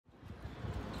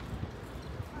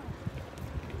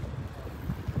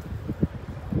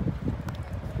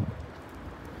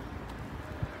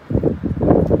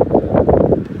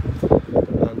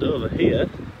over here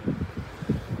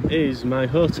is my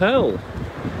hotel.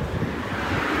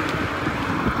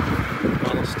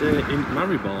 I'll stay in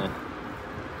Maribor,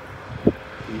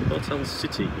 in Hotel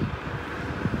City.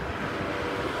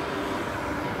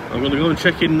 I'm going to go and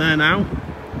check in there now,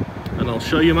 and I'll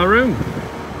show you my room.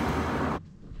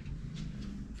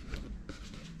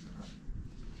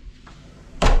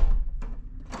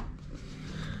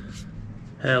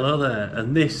 Hello there,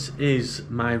 and this is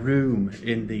my room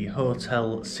in the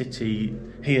Hotel City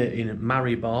here in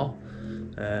Maribor.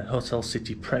 Hotel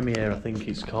City Premier, I think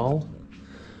it's called.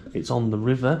 It's on the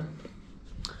river.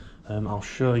 I'll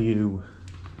show you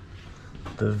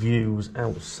the views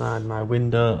outside my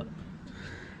window.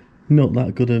 Not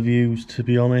that good of views, to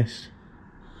be honest.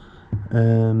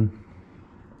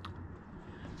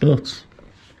 But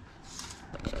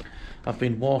I've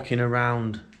been walking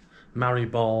around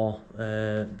Maribor,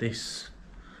 just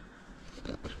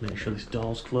make sure this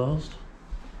door's closed.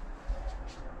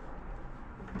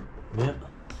 Yep.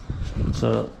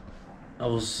 So I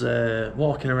was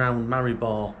walking around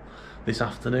Maribor this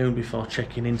afternoon before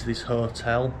checking into this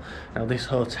hotel. Now this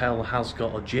hotel has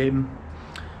got a gym,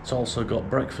 it's also got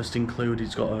breakfast included,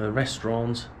 it's got a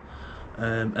restaurant,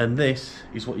 and this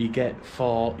is what you get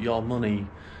for your money.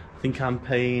 I think I'm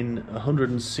paying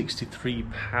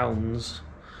 £163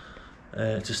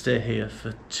 to stay here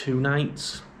for 2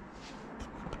 nights,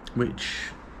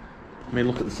 which, I mean,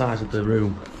 look at the size of the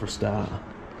room for a start.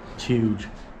 It's huge,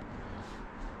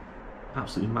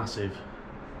 absolutely massive.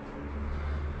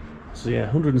 So yeah,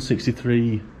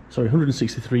 163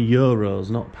 euros,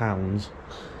 not pounds,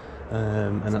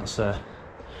 and that's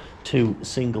 2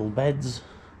 single beds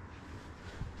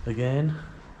again,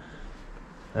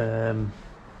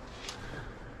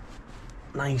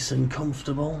 nice and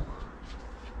comfortable.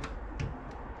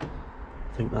 I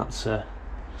think that's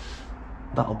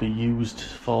that'll be used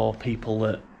for people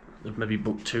that have maybe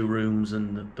booked 2 rooms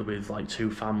and they're with like 2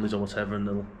 families or whatever, and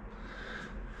they'll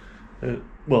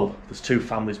well, there's 2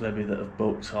 families maybe that have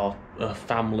booked, or a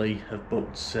family have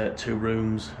booked 2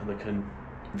 rooms, and they can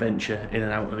venture in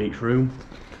and out of each room.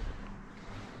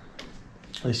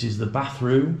 This is the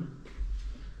bathroom,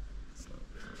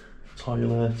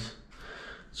 toilet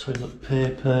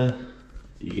paper.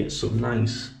 You get some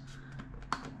nice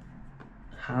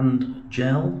hand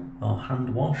gel or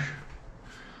hand wash,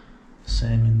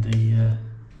 same in the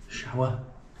shower,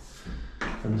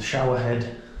 and the shower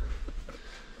head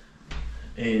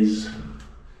it's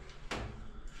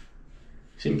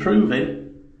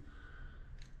improving.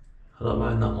 I don't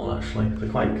mind that one actually, they're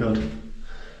quite good.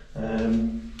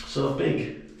 So a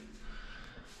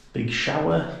big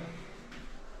shower,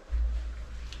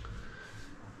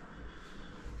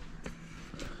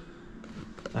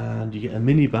 and you get a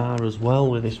mini bar as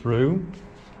well with this room,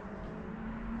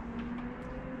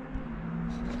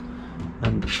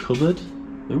 and cupboard.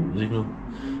 Ooh, there's even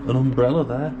an umbrella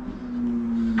there.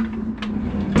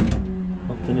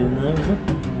 Nothing in there, is it?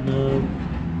 No.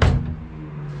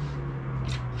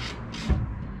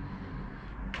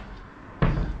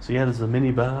 So yeah, there's the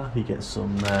mini bar. You get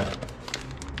some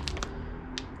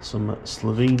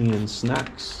Slovenian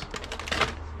snacks.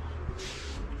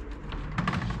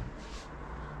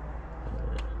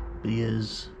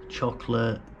 Beers,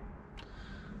 chocolate,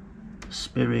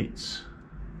 spirits,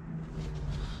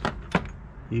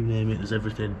 you name it, there's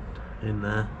everything in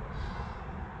there.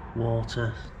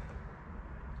 Water.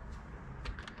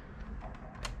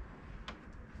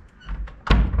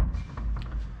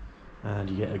 And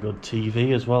you get a good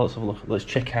TV as well. Let's have a look. Let's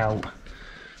check out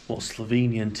what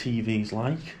Slovenian TV's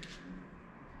like.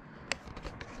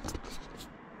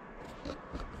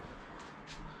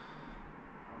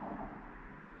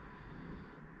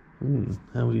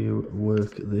 How do you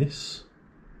work this?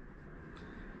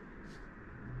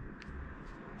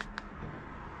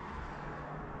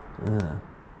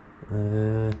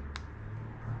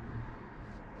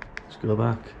 Let's go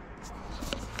back.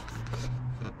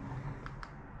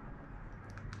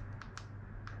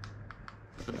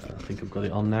 I think I've got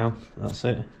it on now. That's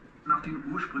it. Nach den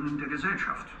Ursprüngen der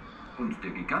Gesellschaft. Und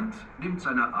der Gigant nimmt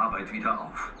seine Arbeit wieder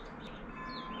auf.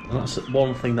 And that's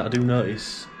one thing that I do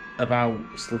notice about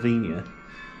Slovenia,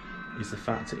 is the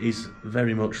fact it is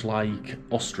very much like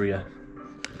Austria,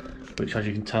 which, as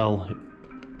you can tell,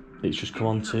 it's just come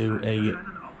on to a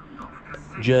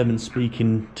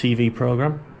German-speaking TV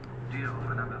program.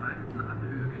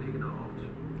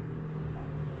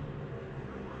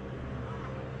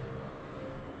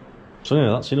 So yeah,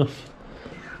 that's enough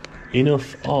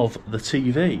of the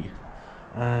TV.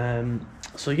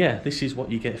 So yeah, this is what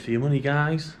you get for your money,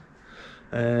 guys.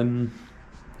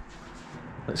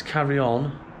 Let's carry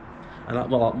on, and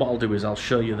what I'll do is I'll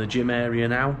show you the gym area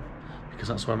now. because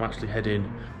that's where I'm actually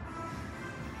heading.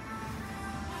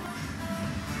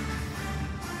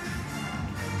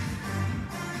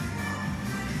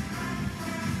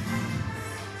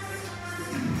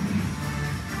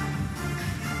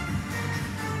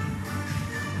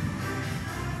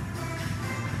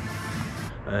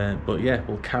 But yeah,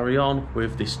 we'll carry on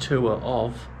with this tour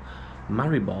of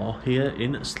Maribor here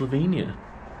in Slovenia.